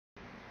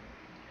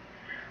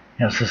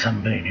Yes, this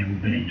unbelievable human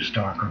being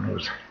stalker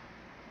knows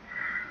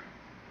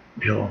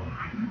Joe,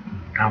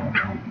 Donald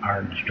Trump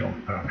pardons Joe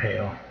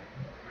Arpaio,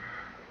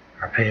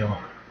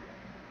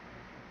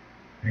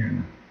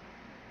 in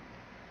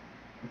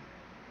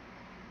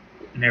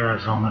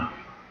Arizona.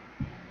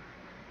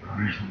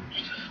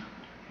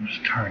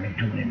 Just targeting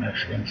too many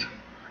Mexicans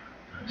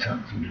and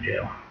sentenced them to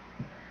jail.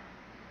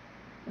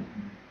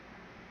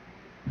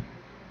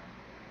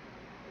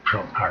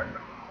 Trump pardoned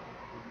them.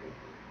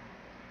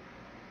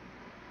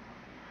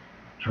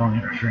 It's wrong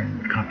interfering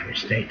with country,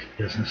 state,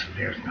 business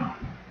affairs now.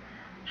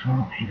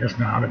 So he doesn't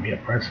know how to be a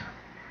president.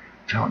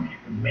 I'm telling you,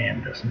 the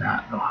man does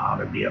not know how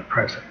to be a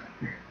president.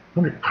 Who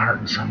would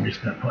pardon somebody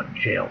who's been put in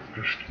jail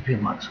for just a few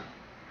months?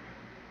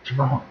 It's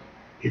wrong.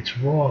 It's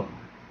wrong.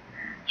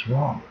 It's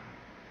wrong.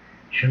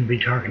 You shouldn't be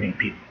targeting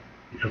people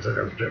because of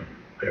their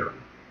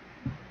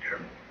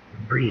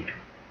breed.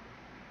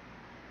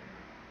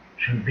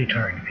 Shouldn't be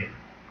targeting people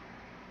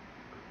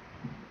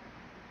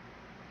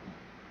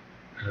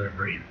because of their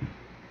breed.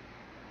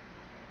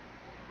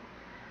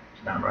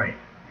 It's not right.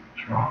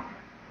 It's wrong.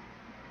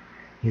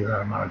 You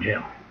let him out of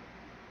jail.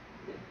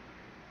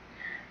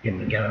 Give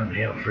him a get out of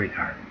jail free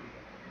card.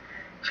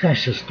 This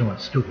guy's just doing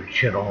stupid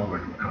shit all over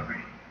the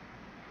country.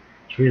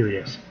 It really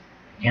is.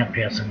 You can't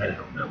pass a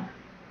medical bill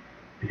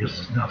because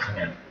there's nothing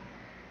in it.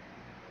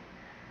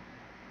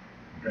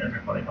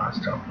 Everybody wants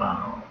to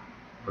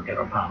forget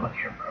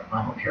Obamacare, but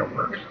Obamacare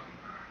works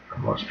for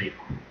most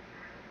people.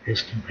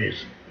 His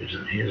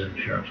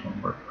insurance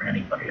won't work for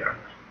anybody else.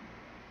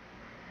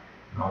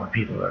 And all the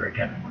people that are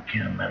getting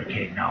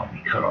Medicaid now will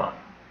be cut off.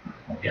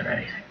 Won't get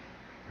anything.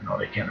 You know,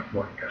 they can't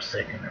afford it. They're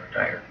sick and they're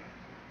retired.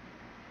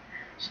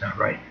 It's not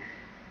right.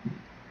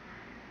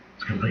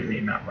 It's completely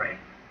not right.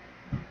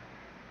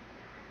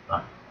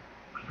 But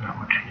there's not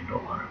much you can do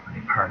about it. When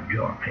he pardoned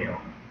Joe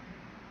Arpaio,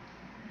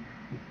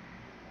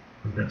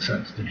 who've been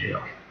sentenced to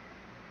jail.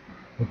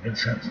 Who've been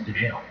sentenced to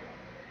jail.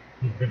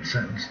 Who've been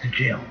sentenced to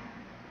jail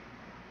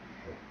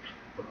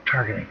for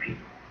targeting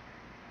people.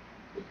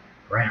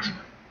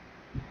 Harassment.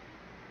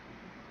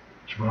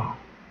 It's wrong.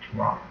 It's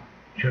wrong.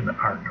 Shouldn't have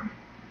pardoned him.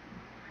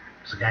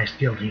 Because the guy's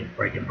guilty of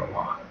breaking the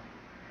law.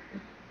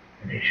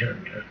 And they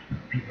shouldn't.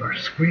 People are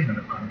screaming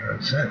about it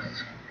and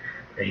says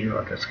that he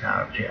let this guy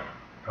out of jail.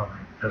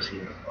 Probably because he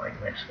doesn't like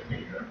Mexican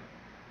either.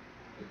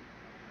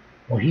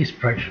 Well, he's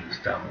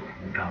prejudiced Donald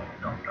Trump.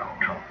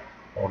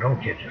 Oh, don't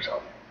kid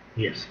yourself.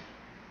 He is.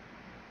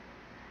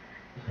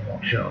 They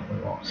won't show it, we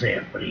won't say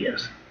it, but he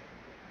is.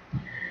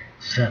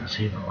 Sentence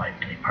even life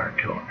to be part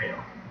 2 of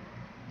jail.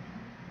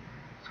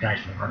 This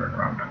guy's been running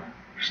around the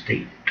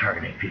state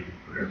targeting people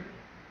for their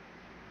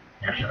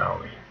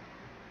nationality.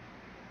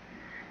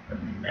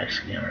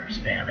 Mexican or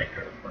Hispanic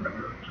or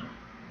whatever.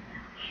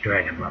 Just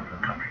dragging them out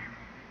of the country.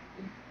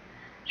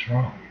 It's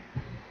wrong.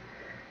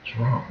 It's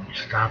wrong. You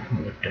stop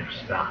them if they're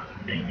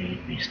stopped. They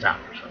need to be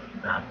stopped or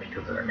something, not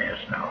because of their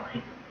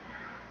nationality.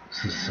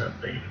 This is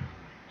they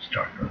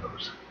start to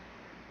lose.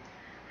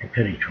 I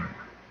pity Trump.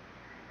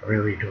 I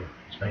really do.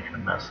 He's making a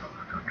mess of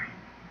the country.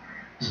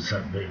 This is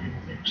something they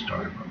didn't even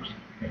start about.